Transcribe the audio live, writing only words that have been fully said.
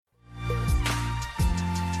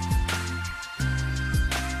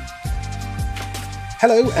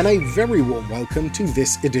Hello, and a very warm welcome to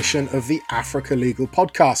this edition of the Africa Legal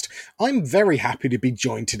Podcast. I'm very happy to be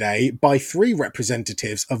joined today by three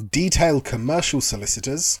representatives of detailed commercial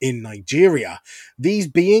solicitors in Nigeria, these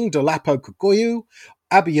being Dolapo Kukoyu,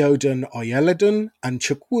 Abiodun Oyeledun, and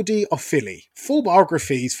Chukwudi Ofili. Full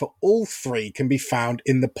biographies for all three can be found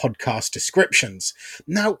in the podcast descriptions.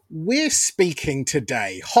 Now, we're speaking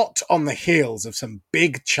today hot on the heels of some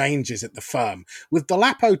big changes at the firm, with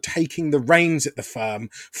Dolapo taking the reins at the firm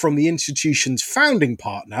from the institution's founding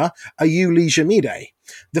partner, Ayuli Jamide.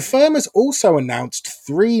 The firm has also announced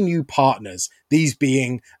three new partners, these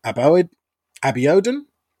being Abiodun,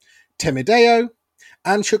 Temideo,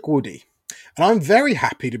 and Chukwudi. And I'm very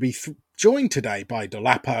happy to be joined today by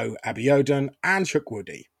Dolapo, Abiodun, and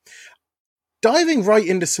Chukwudi. Diving right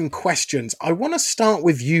into some questions, I want to start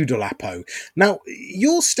with you, Dolapo. Now,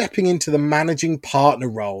 you're stepping into the managing partner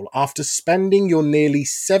role after spending your nearly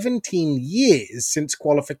 17 years since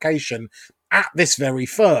qualification at this very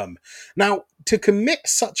firm. Now, to commit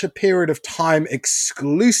such a period of time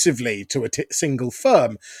exclusively to a single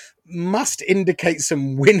firm must indicate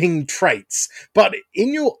some winning traits. But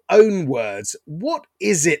in your own words, what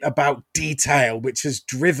is it about detail which has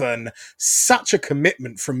driven such a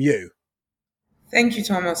commitment from you? Thank you,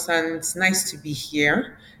 Thomas, and it's nice to be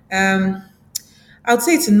here. I would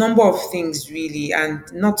say it's a number of things, really, and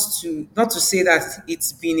not to say that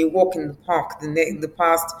it's been a walk in the park in the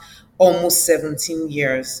past almost 17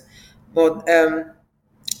 years, but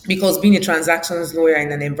because being a transactions lawyer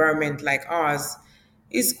in an environment like ours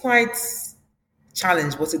is quite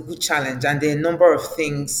challenge, but a good challenge, and there are a number of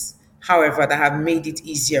things, however, that have made it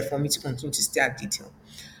easier for me to continue to stay at detail.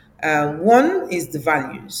 One is the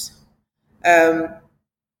values. The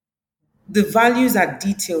values at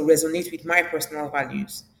detail resonate with my personal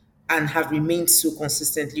values and have remained so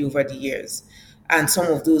consistently over the years. And some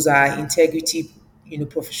of those are integrity,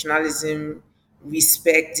 professionalism,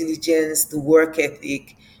 respect, diligence, the work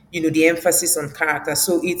ethic, the emphasis on character.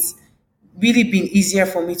 So it's really been easier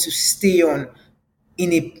for me to stay on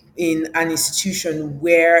in an institution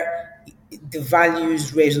where the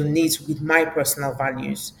values resonate with my personal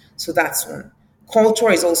values. So that's one.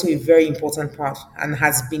 Culture is also a very important part and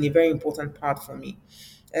has been a very important part for me.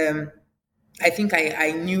 I think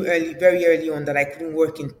I knew very early on that I couldn't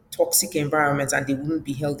work in toxic environments and they wouldn't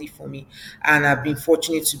be healthy for me. And I've been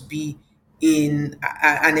fortunate to be in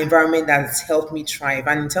an environment that's helped me thrive.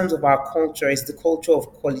 And in terms of our culture, it's the culture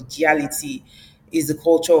of collegiality, is the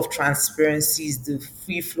culture of transparency, is the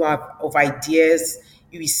free flow of ideas,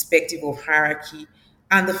 irrespective of hierarchy,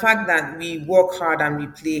 and the fact that we work hard and we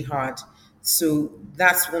play hard. So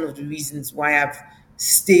that's one of the reasons why I've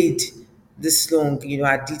stayed this long,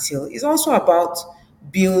 at detail. It's also about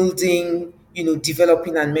building,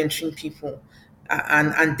 developing and mentoring people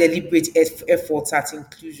and deliberate efforts at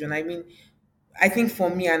inclusion. I mean, I think for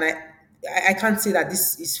me, and I can't say that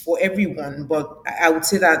this is for everyone, but I would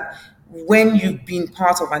say that when you've been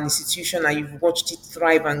part of an institution and you've watched it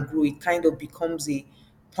thrive and grow, it kind of becomes a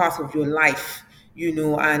part of your life,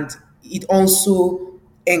 and it also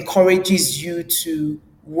encourages you to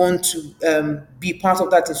want to be part of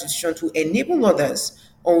that institution to enable others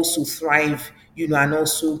also thrive, and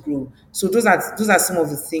also grow. So those are some of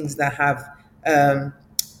the things that have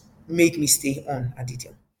made me stay on at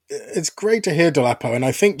detail. It's great to hear, Dolapo, and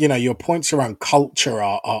I think your points around culture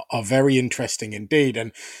are very interesting indeed.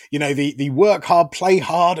 And the work hard, play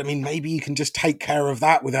hard. I mean, maybe you can just take care of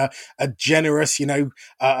that with a generous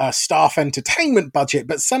staff entertainment budget.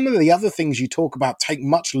 But some of the other things you talk about take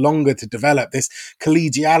much longer to develop. This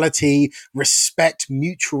collegiality, respect,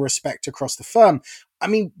 mutual respect across the firm. I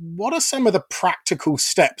mean, what are some of the practical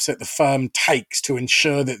steps that the firm takes to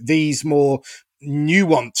ensure that these more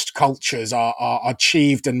nuanced cultures are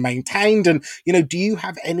achieved and maintained? And do you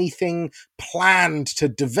have anything planned to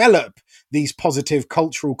develop these positive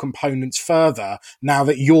cultural components further now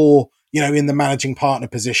that you're in the managing partner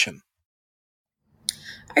position?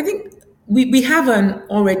 I think we have an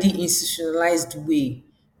already institutionalized way,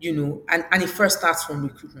 and it first starts from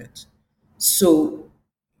recruitment. So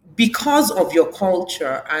because of your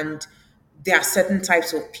culture, and there are certain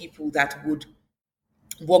types of people that would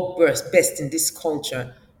work best in this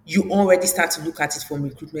culture, you already start to look at it from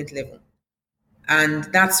recruitment level. And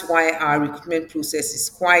that's why our recruitment process is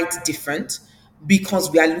quite different,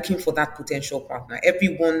 because we are looking for that potential partner.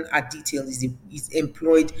 Everyone at detail is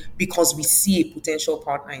employed because we see a potential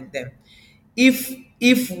partner in them.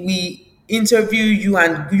 If we interview you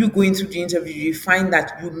and you going through the interview, you find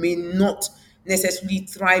that you may not necessarily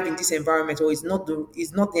thrive in this environment, or it's not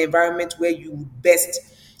the environment where you would best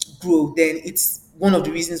grow, then it's one of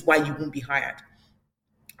the reasons why you won't be hired.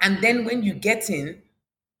 And then when you get in,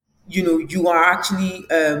 you are actually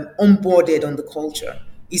onboarded on the culture.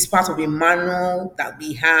 It's part of a manual that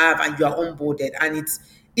we have, and you are onboarded, and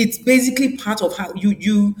it's basically part of how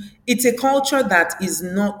you. It's a culture that is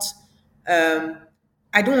not. Um,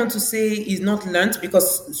 I don't want to say is not learned,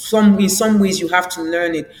 because in some ways you have to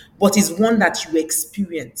learn it, but it's one that you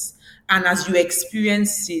experience, and as you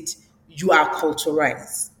experience it, you are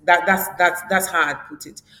culturalized. That's how I put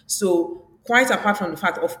it. So quite apart from the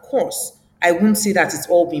fact, of course, I wouldn't say that it's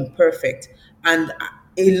all been perfect, and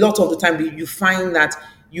a lot of the time you find that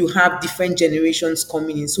you have different generations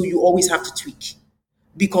coming in, so you always have to tweak,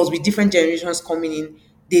 because with different generations coming in,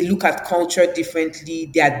 they look at culture differently.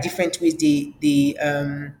 There are different ways they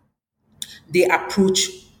approach,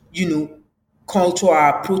 culture, or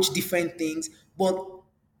approach different things. But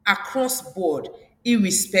across board,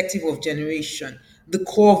 irrespective of generation, the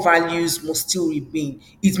core values must still remain.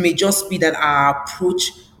 It may just be that our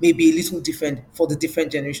approach may be a little different for the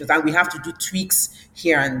different generations, and we have to do tweaks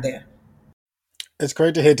here and there. It's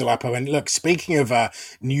great to hear, Delapo. And look, speaking of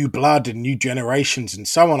new blood and new generations and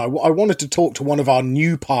so on, I wanted to talk to one of our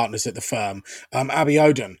new partners at the firm, Abby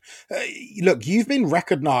Oden. Look, you've been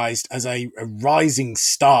recognised as a rising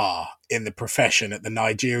star in the profession at the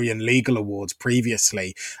Nigerian Legal Awards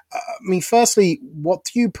previously. Firstly, what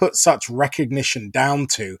do you put such recognition down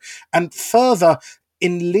to? And further,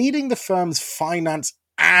 in leading the firm's finance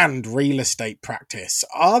and real estate practice,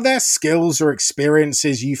 are there skills or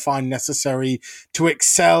experiences you find necessary to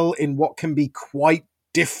excel in what can be quite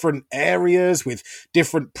different areas with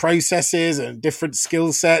different processes and different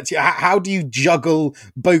skill sets? How do you juggle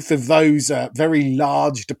both of those very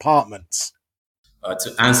large departments?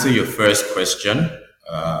 To answer your first question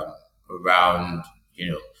around,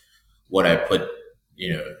 what I put,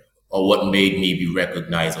 or what made me be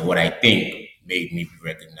recognized, or what I think made me be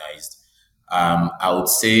recognized, I would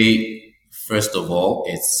say, first of all,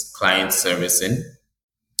 it's client servicing.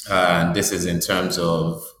 And this is in terms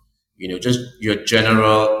of, just your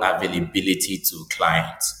general availability to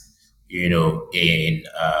clients, in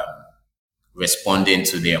responding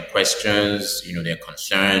to their questions, their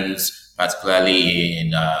concerns, particularly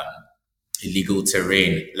in illegal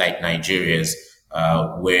terrain like Nigeria's,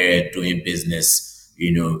 where doing business,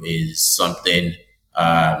 is something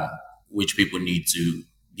which people need to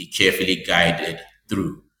be carefully guided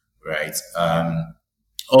through, right?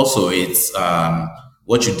 Also, it's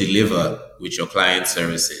what you deliver with your client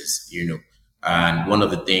services, And one of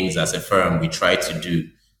the things as a firm we try to do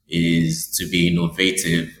is to be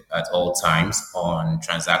innovative at all times on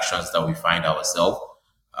transactions that we find ourselves,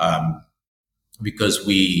 because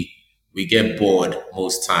we get bored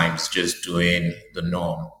most times just doing the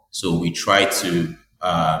norm. So we try to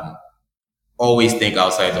always think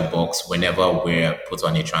outside the box whenever we're put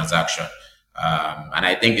on a transaction. And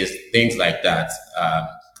I think it's things like that.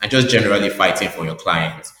 And just generally fighting for your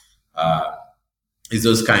clients. It's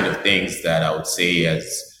those kind of things that I would say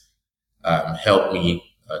has helped me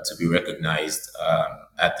to be recognized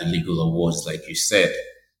at the legal awards, like you said.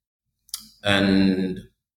 And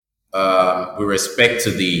with respect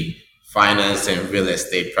to the finance and real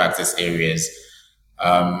estate practice areas,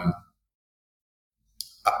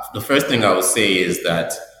 the first thing I would say is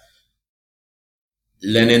that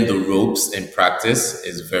learning the ropes in practice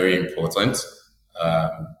is very important,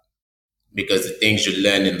 because the things you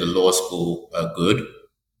learn in the law school are good,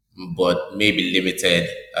 but maybe limited,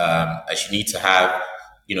 as you need to have,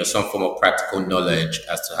 some form of practical knowledge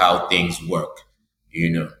as to how things work,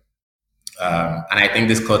 And I think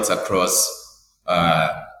this cuts across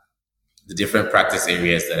the different practice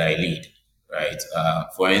areas that I lead, right?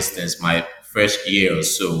 For instance, my first year or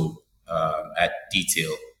so at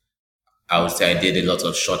Detail, I would say I did a lot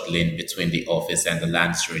of shuttling between the office and the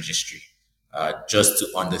lands registry, just to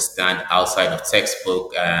understand outside of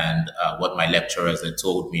textbook and what my lecturers had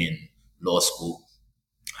told me in law school,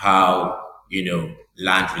 how,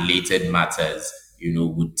 land-related matters,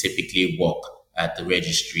 would typically work at the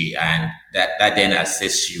registry. And that then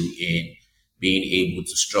assists you in being able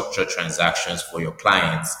to structure transactions for your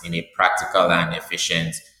clients in a practical and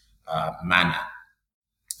efficient manner.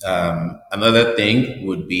 Another thing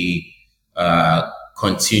would be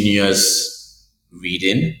continuous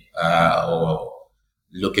reading or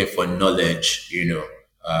looking for knowledge,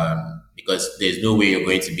 because there's no way you're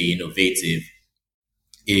going to be innovative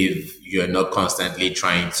if you're not constantly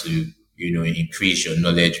trying to, increase your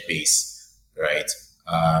knowledge base, right?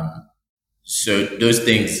 So those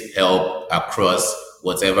things help across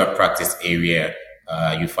whatever practice area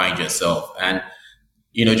you find yourself. And,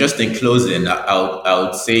 just in closing, I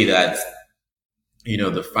would say that,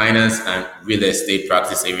 the finance and real estate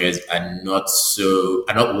practice areas are not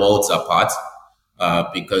worlds apart.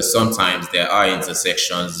 because sometimes there are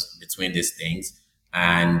intersections between these things,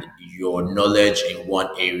 and your knowledge in one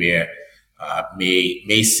area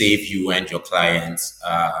may save you and your clients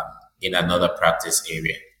in another practice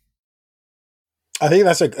area. I think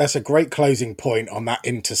that's a great closing point on that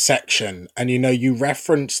intersection. And you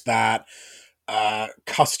referenced that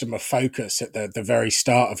customer focus at the very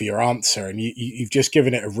start of your answer, and you've just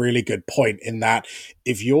given it a really good point in that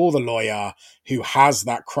if you're the lawyer who has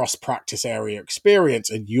that cross practice area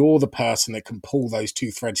experience and you're the person that can pull those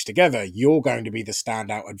two threads together, you're going to be the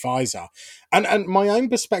standout advisor. And my own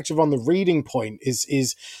perspective on the reading point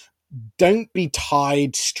is don't be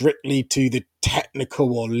tied strictly to the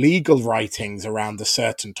technical or legal writings around a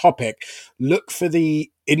certain topic. Look for the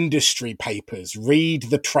industry papers, read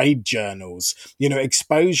the trade journals,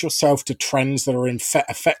 expose yourself to trends that are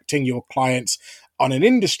affecting your clients on an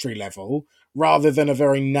industry level rather than a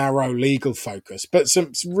very narrow legal focus. But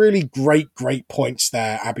some really great points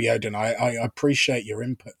there, Abiodun. I appreciate your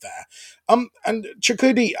input there. And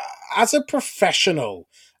Chukwudi, as a professional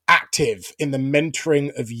active in the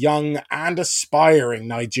mentoring of young and aspiring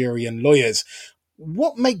Nigerian lawyers,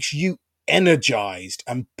 what makes you energized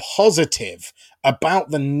and positive about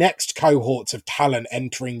the next cohorts of talent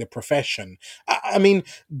entering the profession? I mean,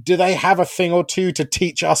 do they have a thing or two to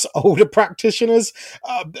teach us older practitioners?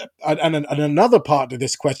 And another part of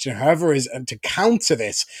this question, however, is, and to counter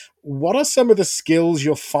this, what are some of the skills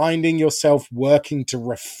you're finding yourself working to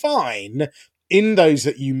refine in those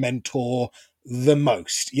that you mentor the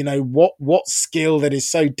most? What skill that is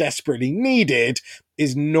so desperately needed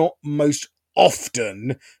is not most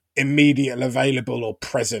often immediately available or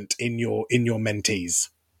present in your mentees?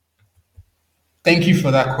 Thank you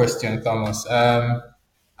for that question, Thomas. I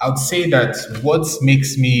would say that what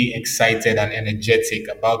makes me excited and energetic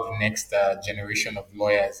about the next generation of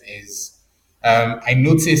lawyers is I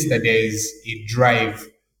noticed that there is a drive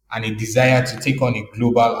and a desire to take on a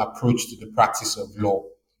global approach to the practice of law,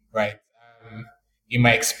 right? In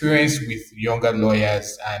my experience with younger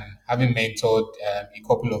lawyers and having mentored a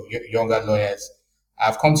couple of younger lawyers,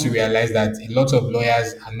 I've come to realize that a lot of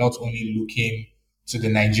lawyers are not only looking to the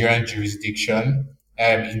Nigerian jurisdiction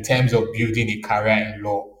in terms of building a career in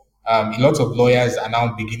law. A lot of lawyers are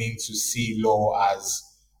now beginning to see law as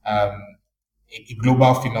a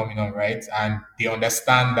global phenomenon, right? And they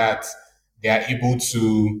understand that they are able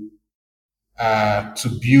to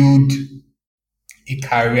build a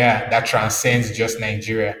career that transcends just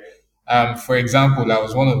Nigeria. For example, I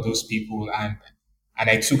was one of those people, and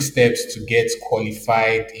I took steps to get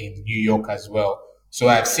qualified in New York as well. So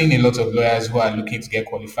I've seen a lot of lawyers who are looking to get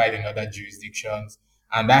qualified in other jurisdictions,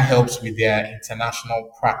 and that helps with their international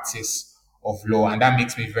practice of law. And that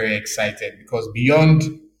makes me very excited because beyond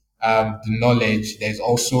the knowledge, there's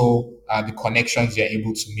also the connections you're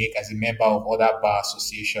able to make as a member of other bar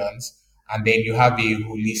associations. And then you have a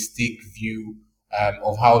holistic view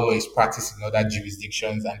of how law is practiced in other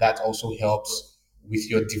jurisdictions, and that also helps with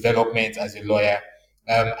your development as a lawyer.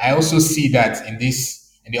 I also see that in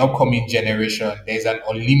the upcoming generation, there's an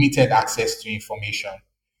unlimited access to information,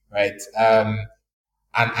 right?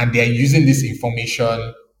 And they're using this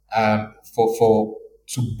information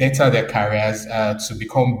to better their careers, to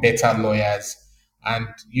become better lawyers. And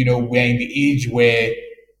we're in the age where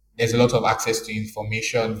there's a lot of access to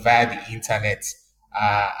information via the internet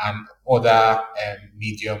and other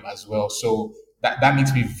medium as well. So that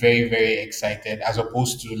makes me very, very excited, as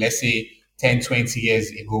opposed to, let's say, 10, 20 years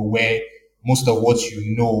ago, where most of what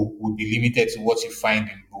you know would be limited to what you find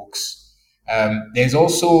in books. There's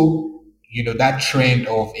also, that trend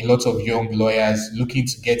of a lot of young lawyers looking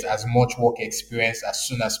to get as much work experience as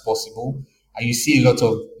soon as possible. And you see a lot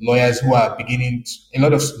of lawyers who are a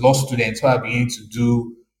lot of law students who are beginning to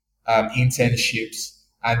do internships.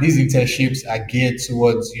 And these internships are geared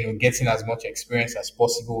towards, getting as much experience as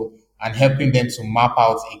possible and helping them to map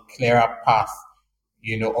out a clearer path,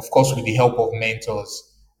 of course, with the help of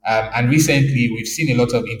mentors. And recently, we've seen a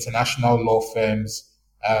lot of international law firms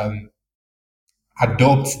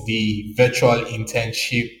adopt the virtual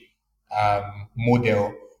internship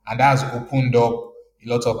model. And that has opened up a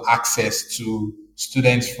lot of access to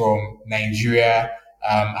students from Nigeria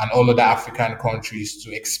and all other African countries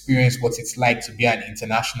to experience what it's like to be an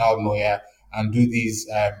international lawyer and do these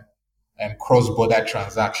cross-border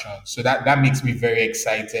transactions. So that makes me very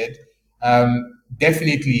excited.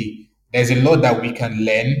 Definitely, there's a lot that we can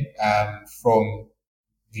learn from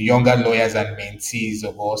the younger lawyers and mentees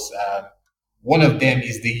of us. One of them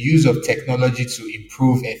is the use of technology to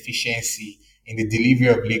improve efficiency in the delivery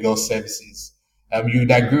of legal services. You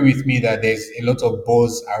would agree with me that there's a lot of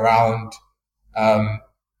buzz around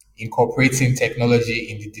incorporating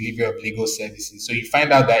technology in the delivery of legal services. So you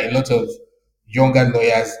find out that a lot of younger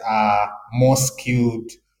lawyers are more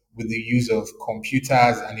skilled with the use of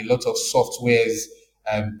computers and a lot of softwares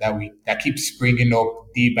that keep springing up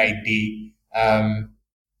day by day.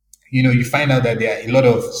 You find out that there are a lot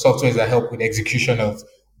of softwares that help with execution of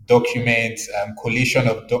documents, collation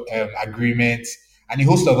of agreements, and a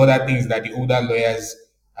host of other things that the older lawyers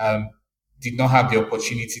um, did not have the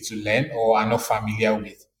opportunity to learn or are not familiar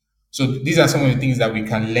with. So these are some of the things that we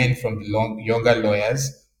can learn from the younger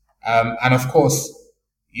lawyers. And of course,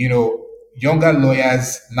 younger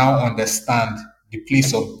lawyers now understand the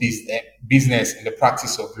place of business in the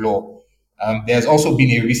practice of law. There's also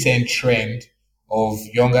been a recent trend of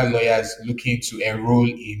younger lawyers looking to enroll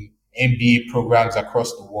in MBA programs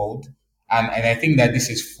across the world. And I think that this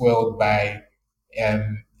is fueled by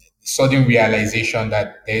sudden realization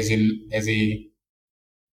that there's a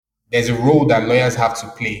role that lawyers have to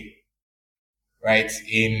play, right,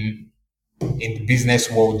 in the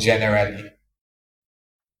business world generally.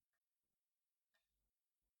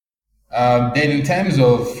 Then in terms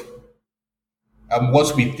of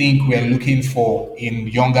what we think we're looking for in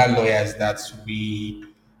younger lawyers that we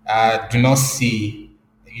do not see,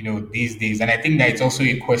 these days, and I think that it's also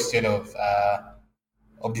a question of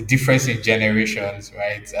the difference in generations,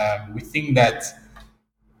 right? We think that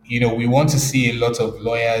we want to see a lot of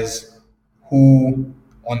lawyers who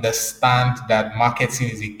understand that marketing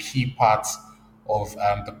is a key part of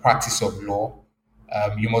the practice of law.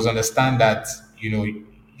 You must understand that you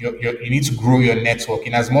need to grow your network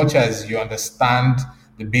in as much as you understand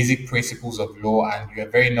the basic principles of law and you are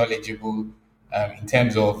very knowledgeable in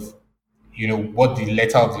terms of what the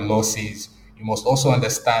letter of the law says. You must also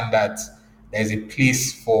understand that there's a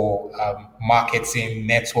place for marketing,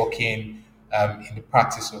 networking in the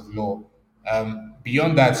practice of law.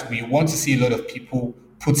 Beyond that, we want to see a lot of people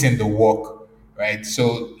put in the work, right?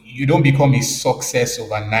 So you don't become a success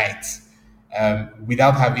overnight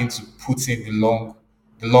without having to put in the long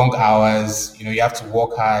hours. You have to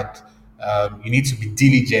work hard. You need to be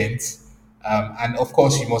diligent, and of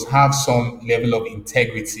course, you must have some level of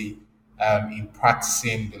integrity in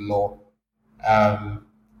practicing the law.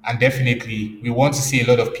 And definitely, we want to see a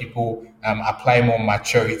lot of people apply more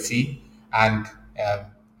maturity, and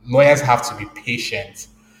lawyers have to be patient.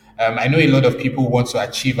 I know a lot of people want to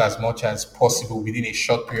achieve as much as possible within a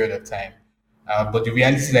short period of time, but the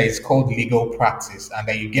reality is that it's called legal practice, and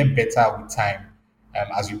that you get better with time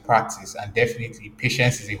as you practice. And definitely,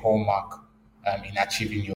 patience is a hallmark in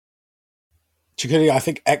achieving your. Chikudi, I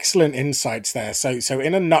think excellent insights there. So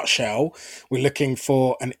in a nutshell, we're looking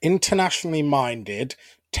for an internationally minded,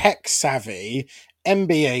 tech savvy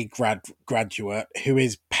MBA graduate who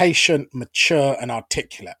is patient, mature, and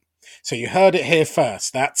articulate. So you heard it here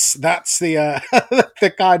first. That's the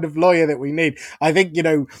the kind of lawyer that we need. I think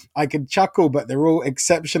I can chuckle, but they're all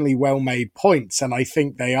exceptionally well made points, and I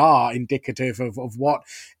think they are indicative of what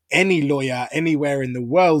any lawyer anywhere in the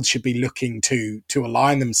world should be looking to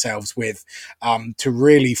align themselves with to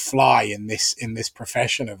really fly in this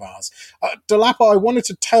profession of ours. Dolapo, I wanted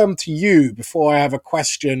to turn to you before I have a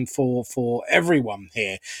question for everyone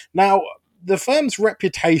here. Now, the firm's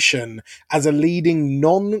reputation as a leading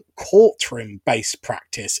non-courtroom based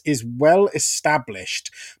practice is well established,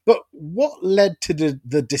 but what led to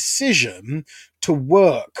the decision to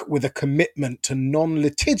work with a commitment to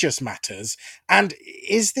non-litigious matters? And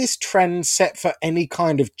is this trend set for any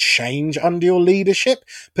kind of change under your leadership,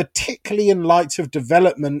 particularly in light of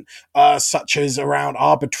development such as around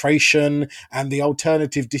arbitration and the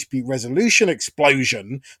alternative dispute resolution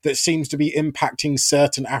explosion that seems to be impacting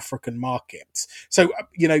certain African markets? So,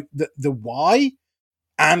 the why,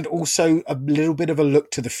 and also a little bit of a look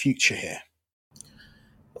to the future here.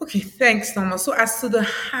 Okay, thanks, Thomas. So as to the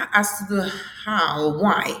how,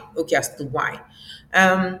 why? Okay, as to the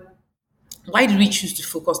why did we choose to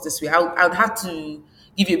focus this way? I would have to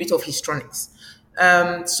give you a bit of histronics.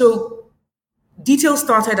 So Detail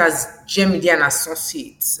started as GemD and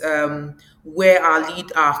Associates, where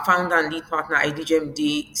our founder and lead partner, ID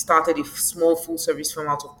GemD, started a small full-service firm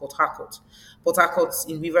out of Port Harcourt. Port Harcourt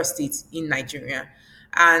in Rivers State in Nigeria.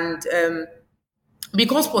 And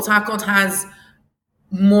because Port Harcourt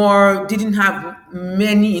didn't have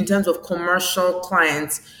many in terms of commercial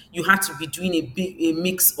clients, you had to be doing a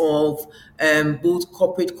mix of both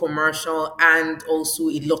corporate, commercial, and also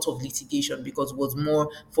a lot of litigation, because it was more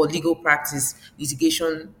for legal practice.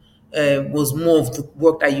 Litigation was more of the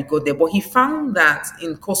work that you got there. But he found that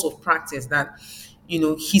in course of practice that,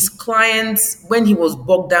 his clients, when he was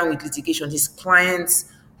bogged down with litigation, his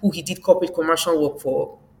clients who he did corporate commercial work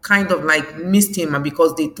for, kind of like missed him, and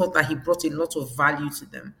because they thought that he brought a lot of value to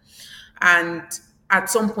them. And at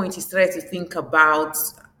some point, he started to think about,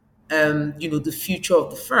 the future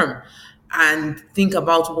of the firm and think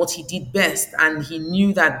about what he did best. And he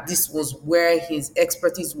knew that this was where his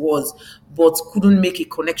expertise was, but couldn't make a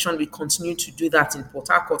connection with continuing to do that in Port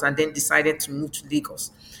Harcourt, and then decided to move to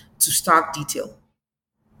Lagos to start Detail.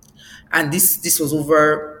 And this was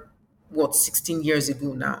over 16 years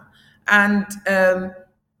ago now. And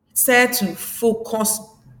said to focus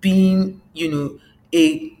being,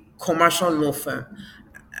 a commercial law firm.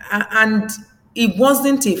 And it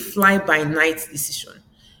wasn't a fly by night decision.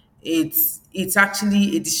 It's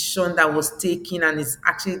actually a decision that was taken, and it's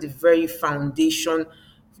actually the very foundation,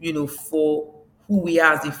 for who we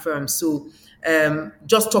are as a firm. So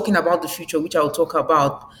just talking about the future, which I'll talk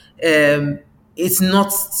about, it's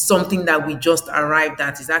not something that we just arrived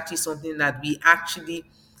at. It's actually something that we actually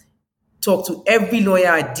talk to every lawyer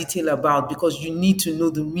at Detail about, because you need to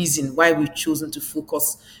know the reason why we've chosen to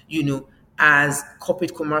focus, as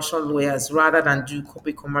corporate commercial lawyers rather than do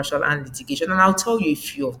corporate commercial and litigation. And I'll tell you a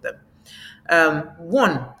few of them.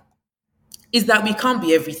 One is that we can't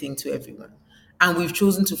be everything to everyone. And we've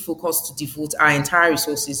chosen to focus to devote our entire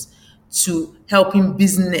resources to helping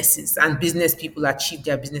businesses and business people achieve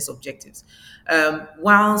their business objectives.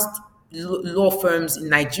 Whilst law firms in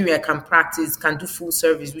Nigeria can do full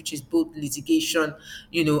service, which is both litigation,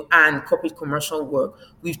 and corporate commercial work.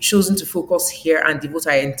 We've chosen to focus here and devote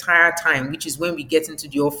our entire time, which is when we get into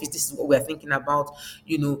the office. This is what we're thinking about.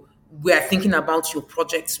 We are thinking about your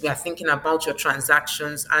projects. We are thinking about your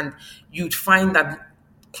transactions, and you'd find that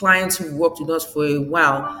clients who worked with us for a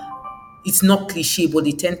while, it's not cliche, but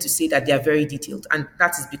they tend to say that they are very detailed, and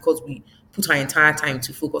that is because we put our entire time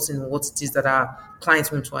to focus on what it is that our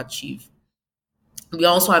clients want to achieve. We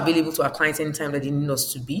are also available to our clients anytime that they need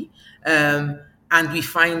us to be. And we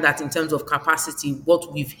find that in terms of capacity,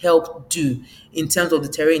 what we've helped do in terms of the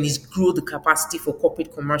terrain is grow the capacity for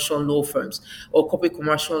corporate commercial law firms or corporate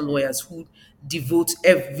commercial lawyers who devote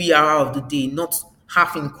every hour of the day, not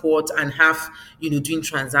half in court and half, doing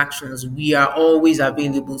transactions. We are always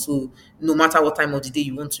available. So no matter what time of the day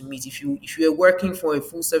you want to meet, if you're working for a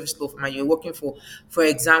full service law firm and you're working for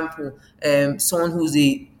example, someone who's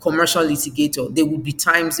a commercial litigator, there would be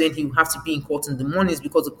times when he will have to be in court in the mornings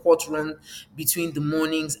because the court runs between the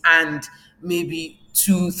mornings and maybe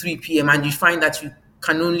 2-3 p.m. and you find that you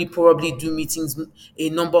can only probably do meetings a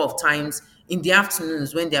number of times in the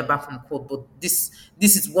afternoons when they're back from court. But this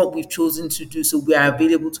is what we've chosen to do. So we are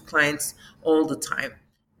available to clients all the time.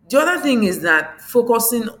 The other thing is that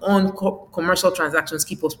focusing on commercial transactions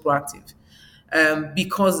keep us proactive.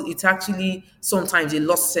 Because it's actually sometimes a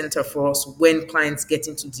loss center for us when clients get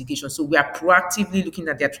into litigation. So we are proactively looking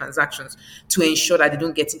at their transactions to ensure that they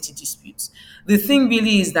don't get into disputes. The thing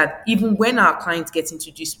really is that even when our clients get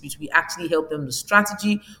into disputes, we actually help them with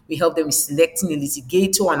strategy, we help them with selecting a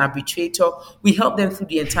litigator, an arbitrator, we help them through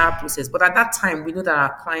the entire process. But at that time, we know that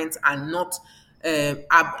our clients are not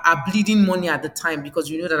are bleeding money at the time, because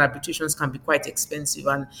you know that arbitrations can be quite expensive,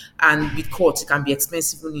 and with courts it can be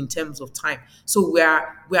expensive in terms of time. So we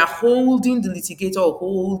are holding the litigator or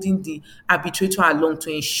holding the arbitrator along to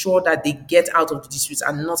ensure that they get out of the disputes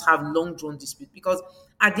and not have long drawn disputes, because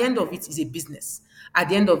at the end of it is a business. At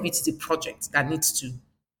the end of it is a project that needs to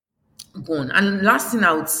go on. And last thing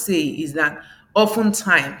I would say is that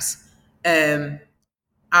oftentimes our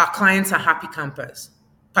clients are happy campers,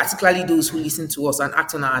 particularly those who listen to us and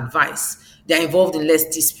act on our advice. They're involved in less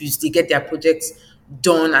disputes, they get their projects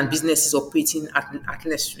done, and businesses operating at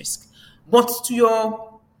less risk. But to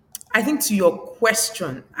your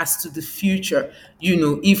question as to the future,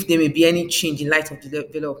 if there may be any change in light of the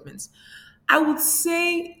developments, I would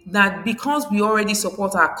say that because we already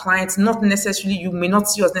support our clients, not necessarily, you may not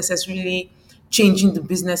see us necessarily changing the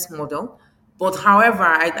business model. But however,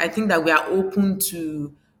 I think that we are open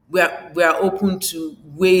to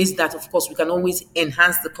ways that, of course, we can always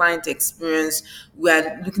enhance the client experience. We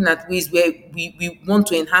are looking at ways where we want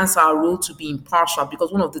to enhance our role to be impartial,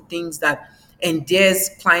 because one of the things that endears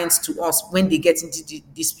clients to us when they get into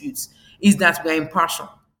disputes is that we are impartial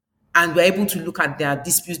and we're able to look at their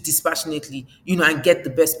disputes dispassionately, and get the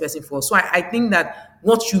best person for us. So I think that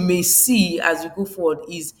what you may see as you go forward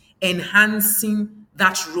is enhancing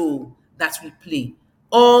that role that we play,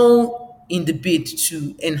 all in the bid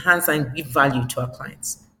to enhance and give value to our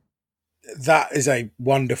clients. That is a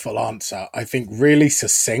wonderful answer. I think really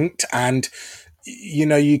succinct, and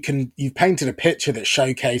you've painted a picture that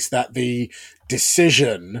showcased that the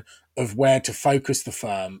decision of where to focus the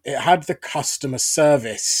firm, it had the customer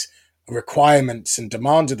service requirements and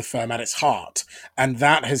demands of the firm at its heart, and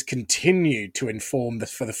that has continued to inform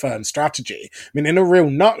for the firm's strategy. I mean, in a real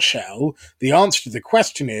nutshell, the answer to the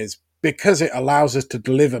question is because it allows us to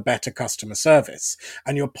deliver better customer service.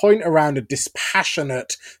 And your point around a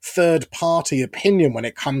dispassionate third-party opinion when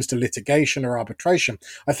it comes to litigation or arbitration,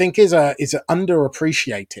 I think is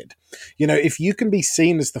underappreciated. You know, if you can be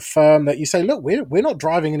seen as the firm that you say, look, we're not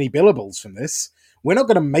driving any billables from this. We're not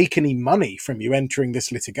going to make any money from you entering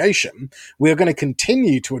this litigation. We're going to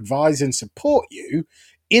continue to advise and support you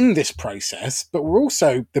in this process, but we're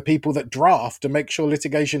also the people that draft to make sure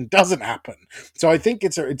litigation doesn't happen. So I think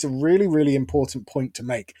it's a really, really important point to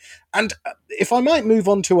make. And if I might move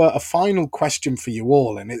on to a final question for you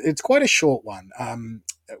all, and it's quite a short one,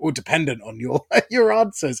 or dependent on your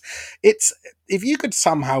answers. It's if you could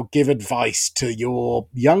somehow give advice to your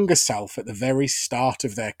younger self at the very start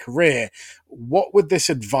of their career, what would this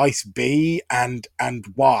advice be, and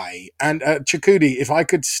why? And Chukwudi, if I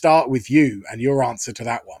could start with you and your answer to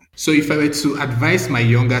that one. So if I were to advise my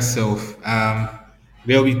younger self,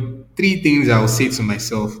 there'll be three things I'll say to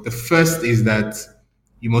myself. The first is that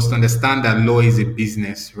you must understand that law is a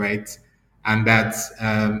business, right? And that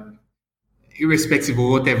irrespective of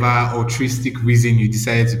whatever altruistic reason you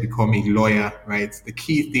decided to become a lawyer, right? The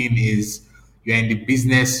key thing is you're in the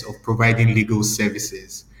business of providing legal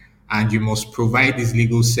services, and you must provide these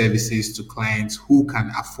legal services to clients who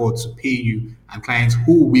can afford to pay you and clients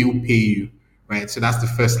who will pay you, right? So that's the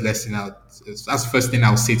first lesson that's the first thing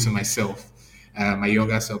I'll say to myself, my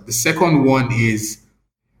younger self. The second one is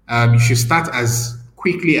you should start as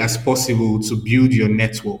quickly as possible to build your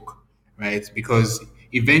network, right? Because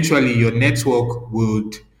eventually your network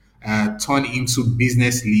would turn into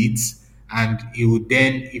business leads, and it would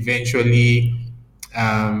then eventually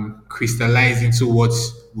crystallize into what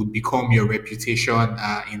would become your reputation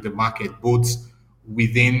in the market, both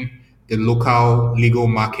within the local legal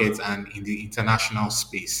market and in the international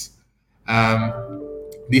space.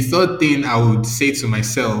 The third thing I would say to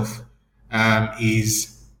myself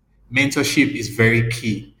is mentorship is very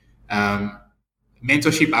key.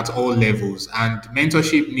 Mentorship at all levels, and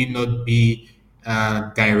mentorship need not be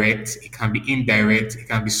direct. It can be indirect. It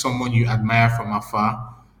can be someone you admire from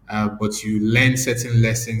afar, but you learn certain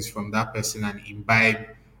lessons from that person and imbibe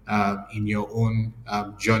in your own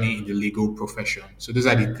journey in the legal profession. So those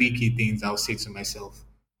are the three key things I'll say to myself,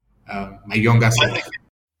 my younger self.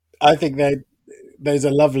 I think that those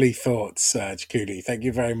are lovely thoughts, Chukwudi. Thank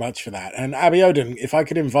you very much for that. And Abiodun, if I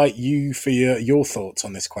could invite you for your thoughts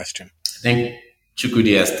on this question. I think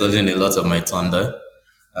Chukwudi has stolen a lot of my thunder.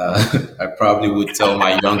 I probably would tell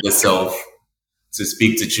my younger self to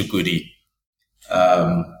speak to Chukwudi.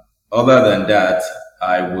 Other than that,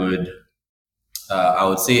 I would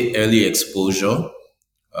say early exposure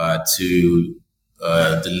to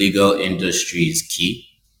the legal industry is key.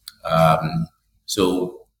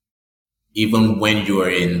 So even when you are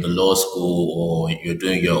in the law school or you're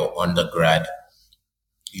doing your undergrad,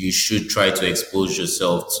 you should try to expose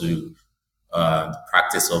yourself to the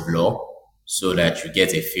practice of law so that you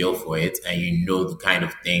get a feel for it and you know the kind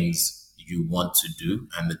of things you want to do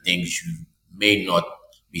and the things you may not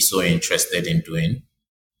be so interested in doing.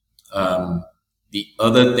 The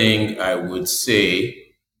other thing I would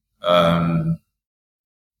say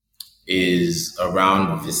is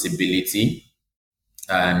around visibility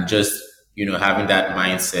and just, having that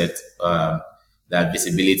mindset that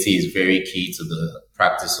visibility is very key to the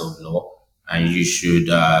practice of law, and you should,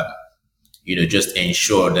 just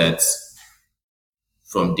ensure that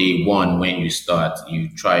from day one when you start, you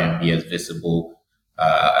try and be as visible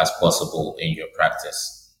as possible in your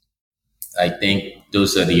practice. I think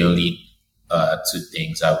those are the only two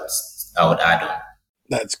things I would add on.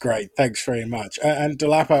 That's great. Thanks very much. And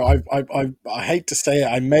Dolapo, I hate to say it,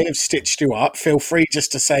 I may have stitched you up. Feel free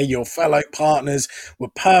just to say your fellow partners were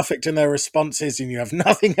perfect in their responses and you have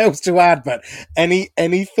nothing else to add. But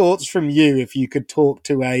any thoughts from you if you could talk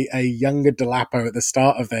to a younger Dolapo at the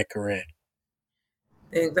start of their career?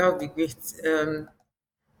 That would be great.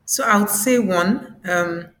 So I would say one,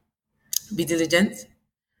 be diligent.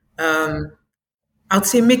 I would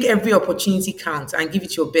say make every opportunity count and give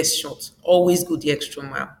it your best shot. Always go the extra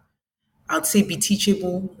mile. I would say be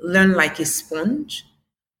teachable, learn like a sponge.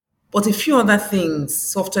 But a few other things,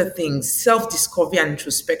 softer things, self-discovery and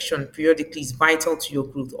introspection periodically is vital to your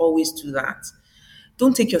growth. Always do that.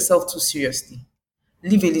 Don't take yourself too seriously.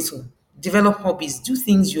 Live a little. Develop hobbies. Do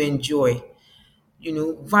things you enjoy.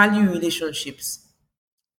 Value relationships.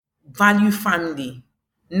 Value family.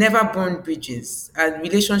 Never burn bridges. And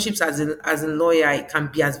relationships as a lawyer,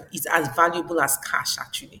 it's as valuable as cash,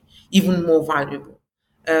 actually, even more valuable.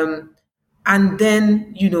 And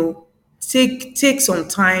then, take some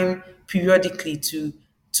time periodically to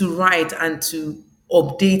write and to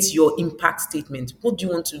update your impact statement. What do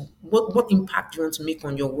you want to what impact do you want to make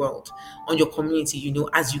on your world, on your community,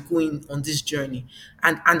 as you go in on this journey,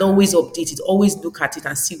 and always update it, always look at it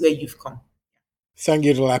and see where you've come. Thank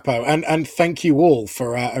you, Dolapo, and thank you all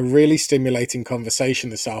for a really stimulating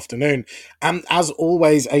conversation this afternoon. And as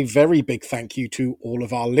always, a very big thank you to all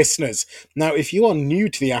of our listeners. Now, if you are new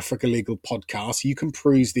to the Africa Legal podcast, you can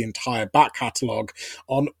peruse the entire back catalogue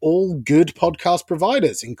on all good podcast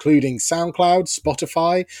providers, including SoundCloud,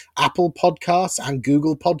 Spotify, Apple Podcasts, and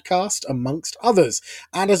Google Podcast, amongst others.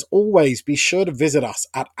 And as always, be sure to visit us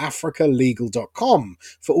at africalegal.com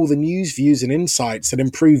for all the news, views, and insights that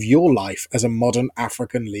improve your life as a modern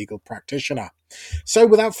African legal practitioner. So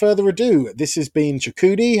without further ado, this has been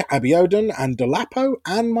Chukudi, Abiodun, and Dolapo,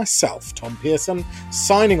 and myself, Tom Pearson,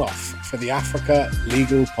 signing off for the Africa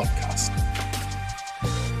Legal Podcast.